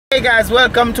Hey guys,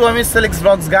 welcome to our Mystelics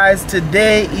vlogs, guys.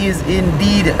 Today is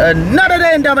indeed another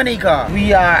day in Dominica.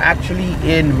 We are actually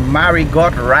in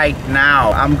Marigot right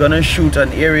now. I'm gonna shoot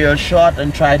an aerial shot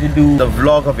and try to do the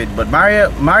vlog of it, but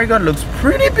Marigot looks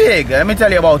pretty big, let me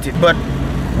tell you about it. But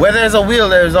where there's a will,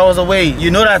 there's always a way.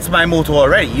 You know that's my motto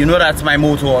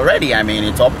already. I mean,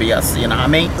 it's obvious, you know what I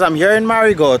mean? I'm here in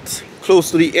Marigot,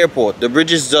 close to the airport. The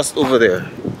bridge is just over there.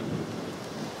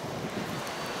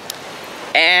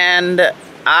 And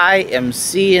I am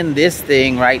seeing this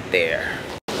thing right there.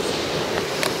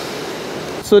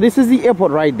 So this is the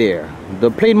airport right there. The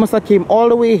plane must have came all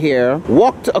the way here,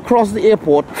 walked across the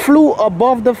airport, flew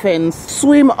above the fence,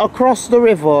 swim across the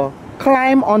river,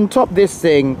 climb on top this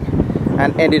thing,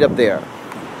 and ended up there.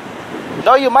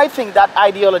 Now you might think that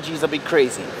ideology is a bit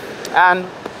crazy, and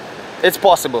it's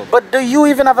possible. But do you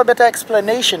even have a better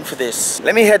explanation for this?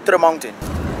 Let me head to the mountain.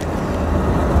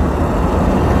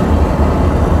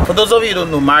 For those of you who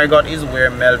don't know, Marigot is where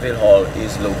Melville Hall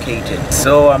is located.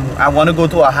 So I want to go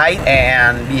to a height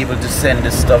and be able to send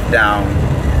this stuff down.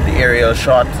 The aerial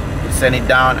shot, send it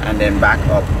down and then back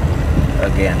up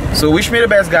again. So wish me the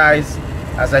best, guys,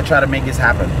 as I try to make this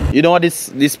happen. You know what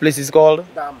this place is called?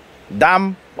 Dam.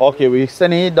 Dam? Okay, we're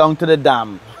sending it down to the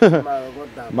dam.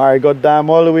 Marigot Dam. Marigot Dam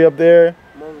all the way up there.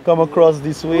 Come across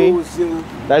this way.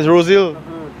 That's Rose Hill.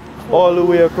 All the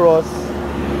way across.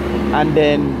 And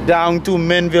then down to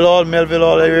Melville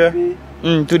Hall area.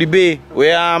 To the bay.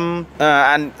 Where and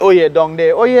oh yeah, down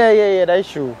there. Oh yeah, that's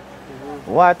true.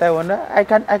 What I wonder, I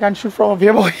can shoot from up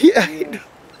here, boy.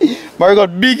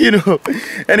 Marigot big, you know.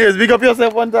 Anyways, big up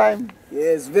yourself one time.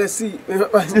 Yes, Vessi.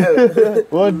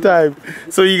 One time.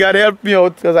 So you gotta help me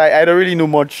out because I don't really know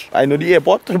much. I know the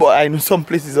airport, but I know some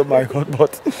places of Marigot.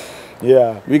 But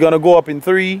yeah, we're gonna go up in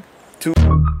 3, 2.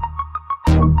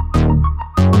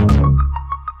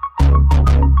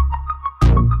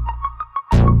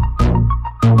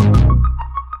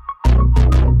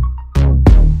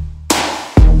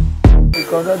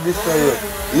 Because of this period,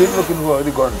 you're looking for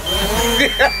the gun.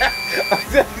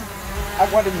 I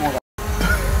want it more.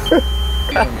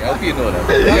 How do you know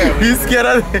that?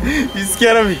 He's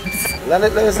scared of me. Let me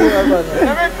see what pass.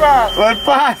 Let me pass. What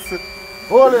pass?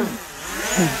 Hold him.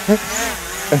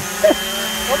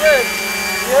 Okay.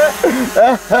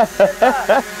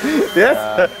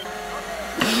 Yes.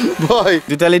 Boy,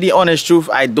 to tell you the honest truth,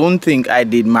 I don't think I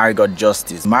did Marigot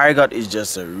justice. Marigot is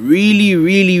just a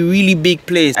really big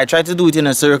place. I tried to do it in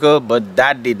a circle, but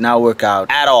that did not work out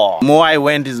at all. The more I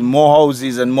went, is more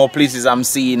houses and more places I'm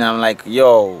seeing. I'm like,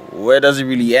 yo, where does it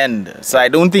really end? So I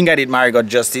don't think I did Marigot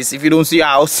justice. If you don't see a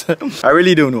house, I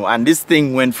really don't know. And this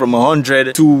thing went from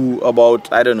 100 to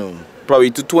about, I don't know,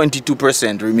 probably to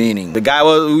 22% remaining. The guy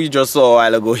we just saw a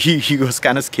while ago, he was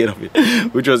kind of scared of it,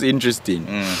 which was interesting.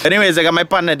 Anyways, I got my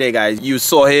partner there, guys. You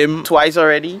saw him twice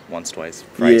already? Once, twice.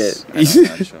 Price.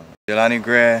 Yeah. Jelani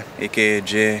Gray, aka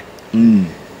Jay.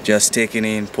 Just taking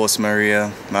in Post Maria,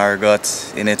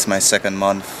 Marigot. In it's my 2nd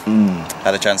month.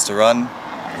 Had a chance to run.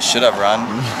 I should have run.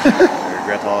 I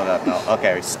regret all of that now.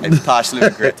 Okay, I partially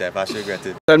regret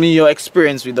it. Tell me your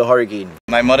experience with the hurricane.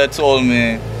 My mother told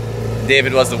me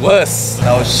David was the worst.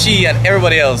 Now she and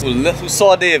everybody else who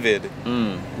saw David,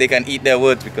 they can eat their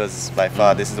words because by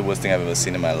far this is the worst thing I've ever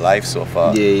seen in my life so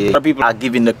far. Yeah. A lot of people are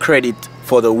giving the credit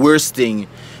for the worst thing,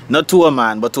 not to a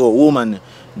man, but to a woman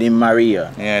named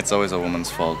Maria. Yeah, it's always a woman's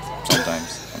fault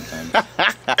sometimes.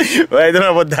 Well, I don't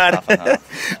know about that.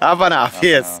 Half and half,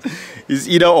 yes. It's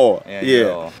either or. Yeah.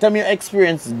 Either or. Tell me your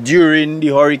experience during the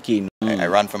hurricane. I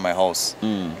ran from my house.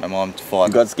 My mom thought.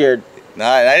 You got scared? No,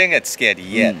 I didn't get scared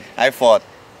yet. I thought,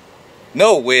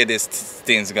 no way this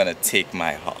thing's gonna take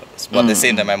my house. But at the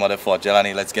same time, my mother thought,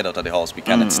 Jelani, let's get out of the house. We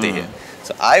cannot stay here.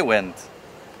 So I went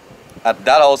at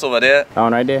that house over there. That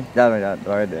one right there? That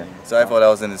right there. So I thought I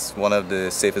was in one of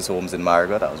the safest homes in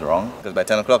Marigot. I was wrong. Because by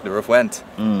 10 o'clock, the roof went.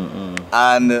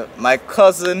 And my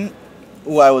cousin,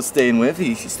 who I was staying with,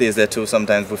 he stays there too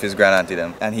sometimes with his grand-auntie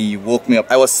them. And he woke me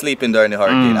up. I was sleeping during the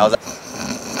hurricane. I was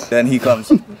like, then he comes,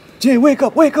 Jay, wake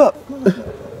up, wake up.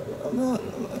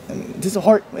 There's a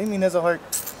heart. What do you mean there's a heart?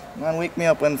 Man, wake me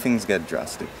up when things get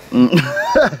drastic.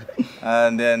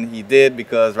 And then he did,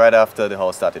 because right after the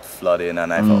house started flooding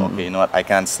and I thought, okay, you know what, I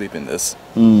can't sleep in this.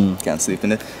 Can't sleep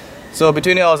in it. So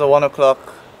between the hours of 1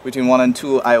 o'clock, between 1 and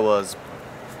 2, I was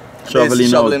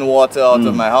shoveling water out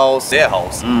of my house, their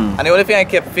house. And the only thing I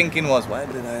kept thinking was, why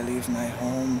did I leave my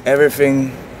home?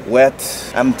 Everything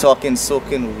wet. I'm talking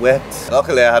soaking wet.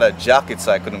 Luckily I had a jacket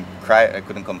so I couldn't cry, I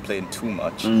couldn't complain too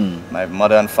much. My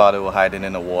mother and father were hiding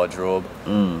in a wardrobe.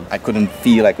 I couldn't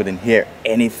feel, I couldn't hear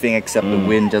anything except the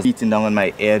wind just beating down on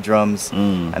my eardrums.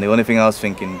 And the only thing I was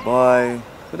thinking, boy,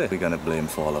 Who are we gonna blame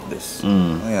for all of this?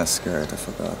 Oh yeah, skirt, I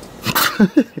forgot.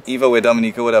 Either way,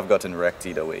 Dominica would have gotten wrecked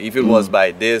either way. If it was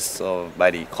by this, or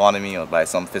by the economy, or by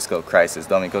some fiscal crisis,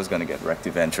 Dominica was gonna get wrecked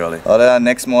eventually. Other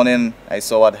next morning, I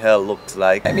saw what hell looked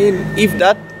like. I mean, if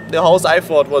the house I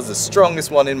thought was the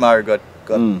strongest one in Marigot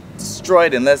got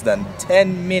destroyed in less than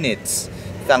 10 minutes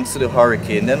thanks to the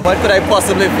hurricane, then what could I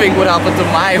possibly think would happen to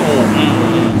my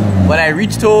home? When I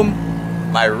reached home,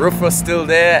 my roof was still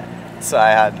there, so I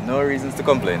had no reasons to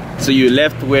complain. So you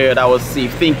left where that was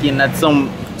safe, thinking that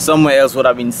somewhere else would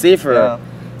have been safer. Yeah.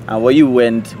 And where you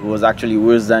went was actually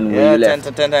worse than where you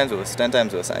left. 10 times worse, 10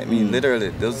 times worse. I mean, literally,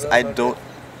 those, I don't...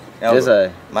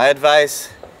 Yes, my advice,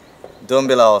 don't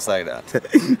build a house like that.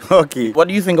 Okay. What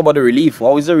do you think about the relief?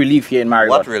 What was the relief here in Marigot?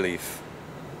 What relief?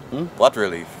 What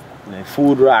relief? Like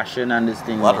food ration and this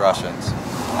thing. What rations?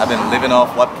 I've been living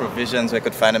off what provisions we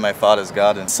could find in my father's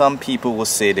garden. Some people will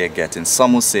say they're getting,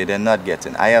 some will say they're not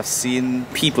getting. I have seen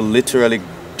people literally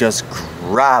just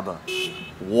grab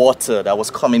water that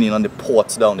was coming in on the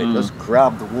ports down there. Just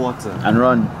grab the water and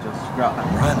run. Just grab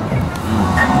and run.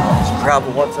 Just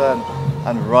grab water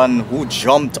and run. Who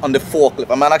jumped on the forklift?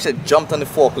 A man actually jumped on the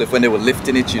forklift when they were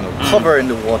lifting it, you know, covering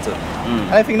the water.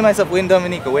 And I think to myself, we're in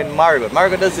Dominica, we're in Marigot.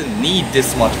 Marigot doesn't need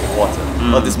this much water,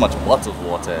 or this much bottled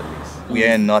water at least. We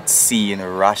are not seeing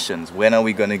rations. When are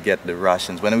we going to get the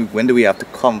rations? When do we have to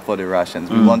come for the rations?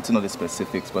 We want to know the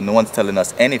specifics, but no one's telling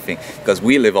us anything because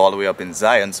we live all the way up in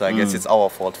Zion, so I guess it's our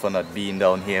fault for not being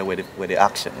down here where the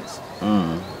action is.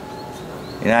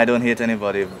 You know, I don't hate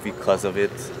anybody because of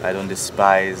it. I don't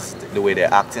despise the way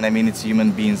they're acting. I mean, it's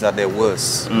human beings at their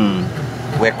worst.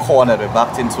 We're cornered, we're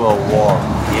backed into a wall.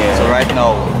 Yeah. So right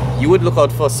now, you would look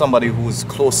out for somebody who's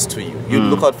close to you. You'd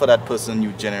look out for that person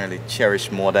you generally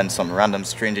cherish more than some random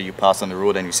stranger you pass on the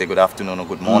road and you say good afternoon or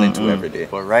good morning to every day.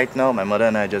 But right now, my mother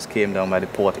and I just came down by the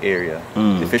port area,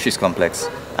 the fisheries complex.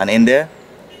 And in there,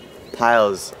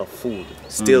 piles of food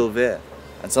still there.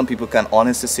 And some people can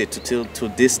honestly say to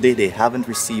this day they haven't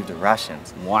received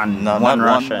rations.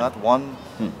 Not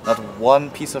one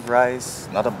piece of rice,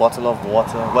 not a bottle of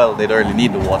water. Well, they don't really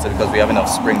need the water because we have enough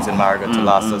springs in Marigot to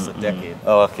last us a decade.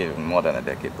 Oh, okay, more than a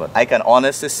decade. But I can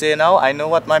honestly say now, I know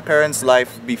what my parents'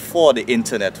 life before the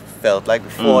internet felt like,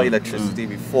 before electricity,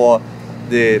 before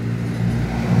the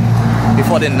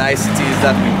niceties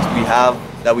that we have.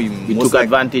 That we took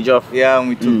advantage of. Yeah, and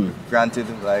we took granted.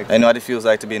 Like, I know what it feels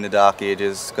like to be in the dark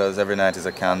ages because every night is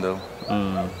a candle.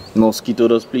 Mosquito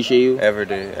does please you? Every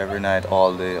day, every night,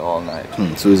 all day, all night.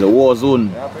 So it's a war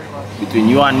zone between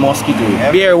you and mosquito.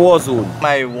 Bare war zone.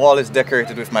 My wall is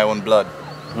decorated with my own blood.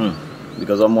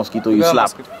 Because of mosquito you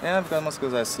slap? Yeah, because of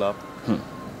mosquitoes I slap.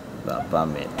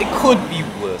 It could be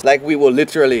worse. Like we were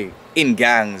literally in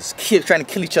gangs, trying to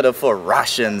kill each other for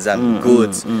rations and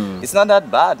goods. It's not that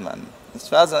bad, man. As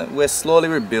far as we're slowly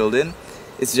rebuilding,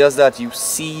 it's just that you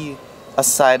see a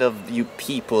side of you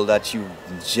people that you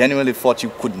genuinely thought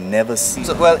you could never see.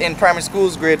 So, well, in primary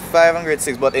schools, grade 5 and grade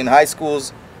 6, but in high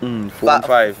schools,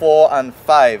 4 and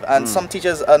 5. And some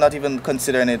teachers are not even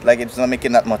considering it, like it's not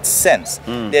making that much sense.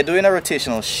 They're doing a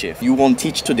rotational shift. You won't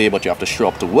teach today, but you have to show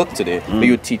up to work today, but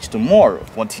you teach tomorrow.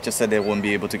 One teacher said they won't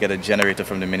be able to get a generator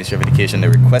from the Ministry of Education. They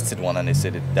requested one and they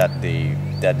said that they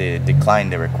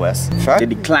declined the request. They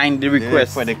declined the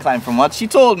request? They declined. From what she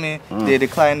told me, they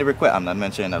declined the request. I'm not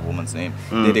mentioning that woman's name.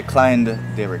 They declined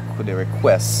the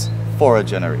request for a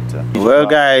generator. Well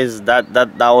guys, that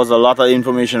was a lot of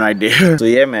information right there. So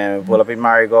yeah man, we pull up in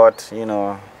Marigot, you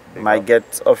know, might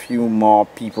get a few more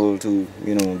people to,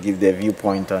 you know, give their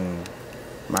viewpoint on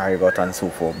Marigot and so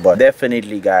forth. But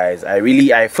definitely guys,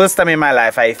 I first time in my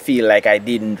life I feel like I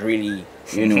didn't really,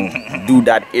 you know, do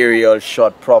that aerial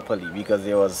shot properly because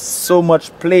there was so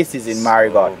much places in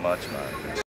Marigot. So much,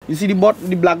 man. You see the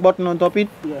black button on top it?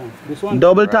 Yeah, this one.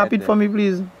 Double tap it for me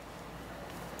please.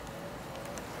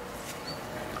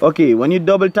 Okay, when you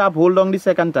double tap, hold on the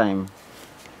second time.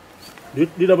 The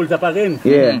double tap again?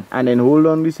 Yeah, and then hold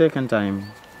on the second time.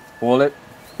 Hold it?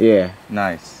 Yeah.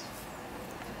 Nice.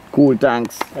 Cool,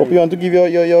 thanks. Hope you want to give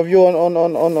your view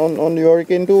on the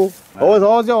hurricane too.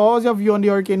 How's your view on the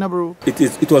hurricane, bro?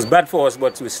 It was bad for us,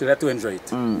 but we still had to enjoy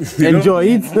it. Enjoy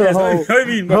it? Yes, I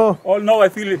mean, but all now I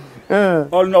feel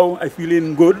all now I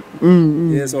feeling good.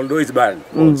 Yes, although it's bad.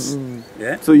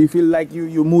 Yeah. So you feel like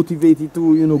you motivated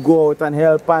to, you know, go out and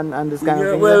help and this kind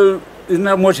of thing? Well, it's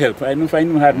not much help. I don't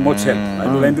find we had much help. I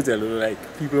don't like to tell you, like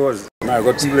people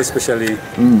people especially.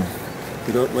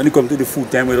 You know, when it comes to the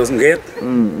food time, we doesn't get.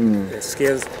 It's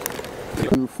scarce.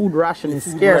 Food ration is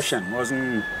scarce. Food ration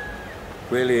wasn't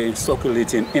really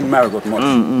circulating in Marigot much.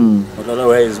 But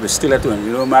otherwise, we're still at home.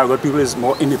 You know, Marigot people is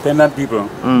more independent people.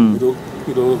 You know,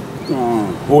 you know,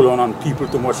 hold on people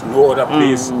too much, no other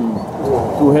place.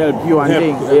 To help you and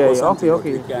things. Yeah,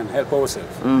 okay. We can help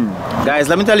ourselves. Guys,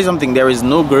 let me tell you something. There is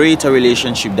no greater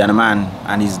relationship than a man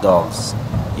and his dogs.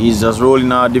 He's just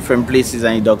rolling out different places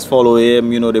and his dogs follow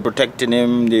him, you know, they're protecting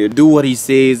him, they do what he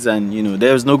says, and you know,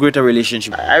 there's no greater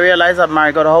relationship. I realize that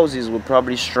Marigot houses were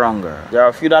probably stronger. There are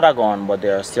a few that are gone, but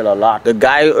there are still a lot. The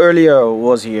guy earlier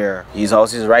was here. His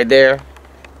house is right there.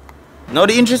 Now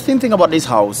the interesting thing about this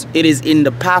house, it is in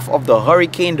the path of the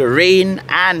hurricane, the rain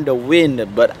and the wind,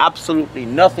 but absolutely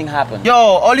nothing happened. Yo,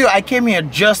 Olio, I came here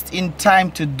just in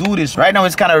time to do this. Right now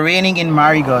it's kind of raining in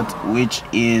Marigot, which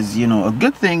is, you know, a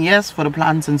good thing, yes, for the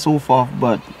plants and so forth,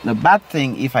 but the bad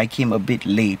thing if I came a bit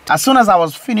late. As soon as I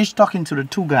was finished talking to the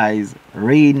two guys,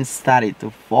 rain started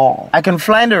to fall. I can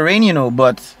fly in the rain, you know,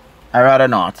 but I'd rather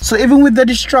not. So even with the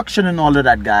destruction and all of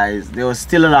that, guys, there was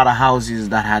still a lot of houses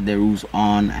that had their roofs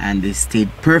on and they stayed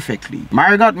perfectly.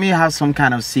 Marigot may have some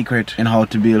kind of secret in how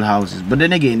to build houses, but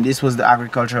then again, this was the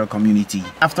agricultural community.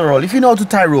 After all, if you know how to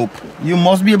tie rope, you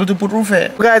must be able to put roof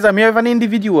here. Guys, I'm here with an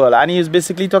individual and he's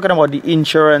basically talking about the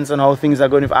insurance and how things are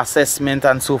going with assessment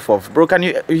and so forth. Bro, can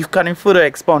you further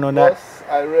expound on that? Yes,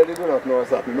 I really do not know what's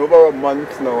happening. Over a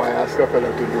month now, I asked a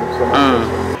fellow to do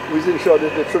some we insured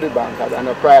it through the bank and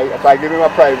if I give him a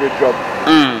private job,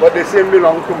 but the same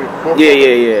belong to me.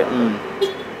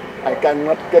 I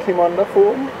cannot get him on the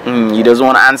phone. He doesn't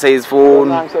want to answer his phone.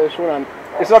 And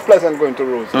it's not pleasant going to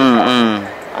Roseau.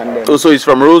 And then, so he's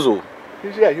from Roseau?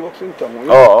 Yeah, he works in town.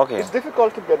 Oh, okay. It's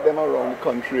difficult to get them around the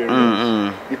country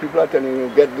areas. The people are telling you,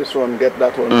 get this one, get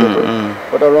that one.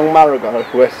 But around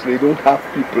Marigot, West, they don't have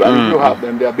people. And if you have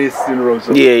them, they are based in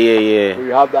Roseau. Yeah. So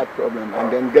you have that problem.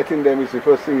 And then getting them is the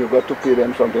first thing. You've got to pay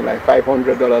them something like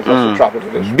 $500 just to travel to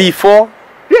the spot. Before?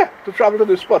 Yeah, to travel to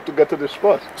the spot, to get to the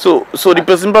spot. So the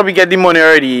person probably get the money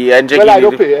already and well, I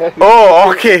don't pay.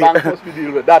 Oh, okay. The bank must be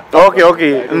deal with that.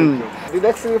 Okay. The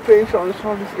next thing you pay insurance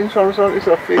for, this insurance is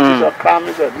a fake, it's a cam,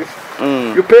 it's a this.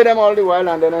 You pay them all the while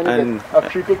and then I get a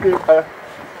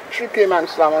three Cayman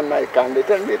slam on my can. They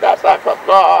tell me that's act of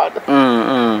God.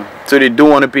 So they don't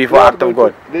want to pay for act of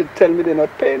God? They tell me they're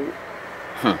not paying.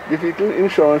 The vehicle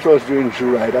insurance was due in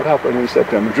July. That happened in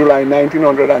September. July,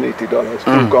 $1,980.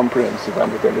 Full comprehensive.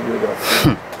 And they tell you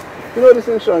that. You know this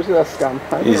insurance is a scam.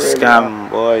 It's a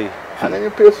scam, boy. And then you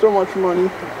pay so much money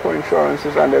for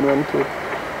insurances and then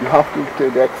you have to pay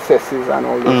the excesses and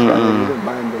all those things and you don't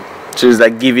mind it. So it's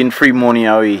like giving free money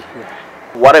away. Yeah.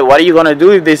 What are you gonna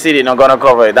do if they say they're not gonna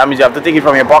cover it? That means you have to take it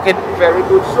from your pocket? Very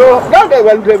good. So now they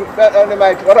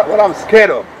might, what I'm scared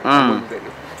of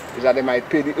is that they might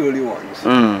pay the early ones.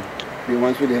 The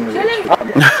ones within range.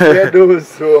 They're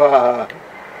those who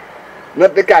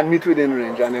they can't meet within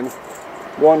range and then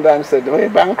one dan said, "Oh,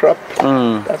 bankrupt."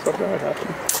 That's what might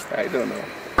happen. I don't know.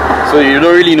 So you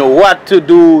don't really know what to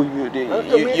do.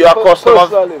 You are customers.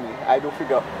 Personally, I don't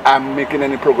figure I'm making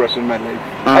any progress in my life.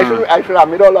 I should have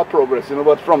made all that progress, you know,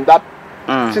 but from that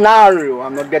scenario,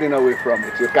 I'm not getting away from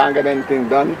it. You can't get anything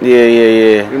done.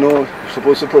 Yeah. You know, you're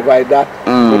supposed to provide that.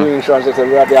 But the insurance,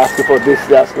 they ask you for this,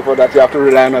 they ask you for that. You have to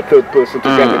rely on a third person to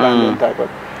get it and type of.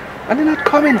 And they're not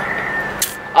coming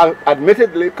up.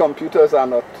 Admittedly, computers are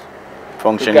not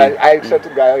functioning. I said to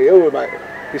the guy,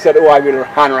 he said, "Oh, I will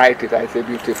handwrite it." I said,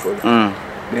 "Beautiful."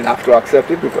 Then have to accept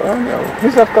it because no,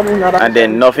 he's not coming out. And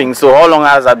then nothing. So how long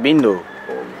has that been though?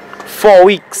 4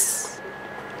 weeks.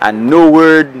 And no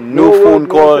word, no phone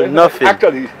call, nothing.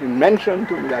 Actually, he mentioned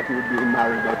to me that he would be in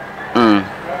Marigot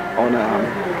on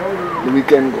the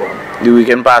weekend go on. The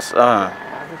weekend pass. I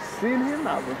haven't seen him,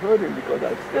 I haven't heard him because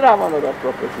I still have another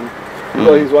property.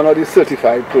 Because he's one of these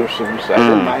certified persons. I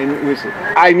don't mind.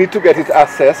 I need to get it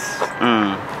assessed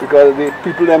because the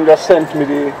people them just sent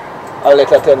me a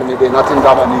letter telling me they're not in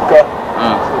Dominica. So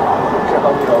I check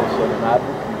out the house for them. I have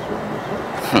the keys with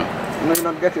me. You know,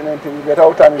 you're not getting anything. You get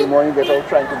out and in the morning, you get out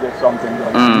trying to get something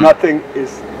done. Nothing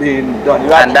is being done.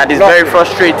 And that is very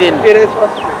frustrating. It is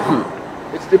frustrating.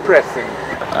 It's depressing.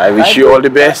 I wish you all the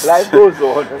best. Life goes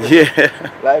on. Yeah.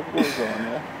 Life goes on,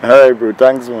 yeah. Alright bro,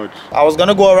 thanks so much. I was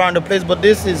gonna go around the place, but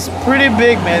this is pretty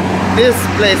big, man. This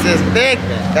place is big,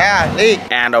 man. Golly.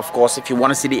 And of course, if you want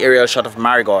to see the aerial shot of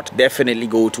Marigot, definitely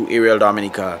go to Aerial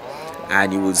Dominica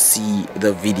and you will see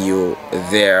the video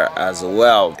there as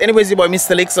well. Anyways, your boy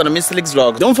Mystelics on the Mystelics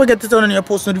vlog. Don't forget to turn on your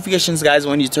post notifications, guys,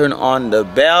 when you turn on the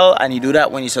bell, and you do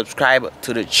that when you subscribe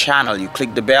to the channel. You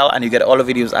click the bell and you get all the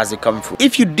videos as they come through.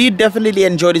 If you did definitely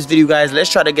enjoy this video, guys,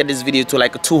 let's try to get this video to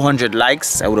like 200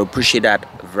 likes. I would appreciate that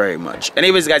very much.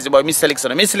 Anyways, guys, your boy Mystelics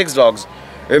on the Mystelics vlogs.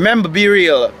 Remember, be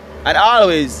real and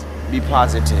always be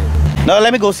positive. Now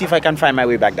let me go see if I can find my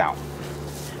way back down.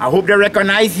 I hope they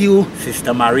recognize you,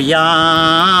 Sister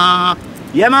Maria.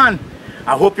 Yeah, man.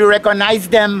 I hope you recognize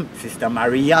them, Sister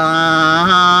Maria.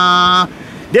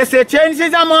 They say change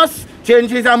is a must,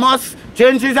 change is a must,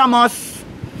 change is a must.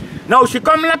 Now she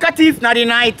come like a thief in the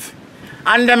night,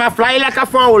 and them a fly like a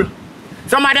fowl.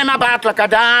 Some of them a bark like a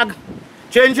dog.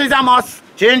 Change is a must,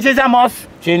 change is a must,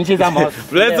 change is a must.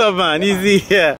 Bless up, man. Easy. Yeah.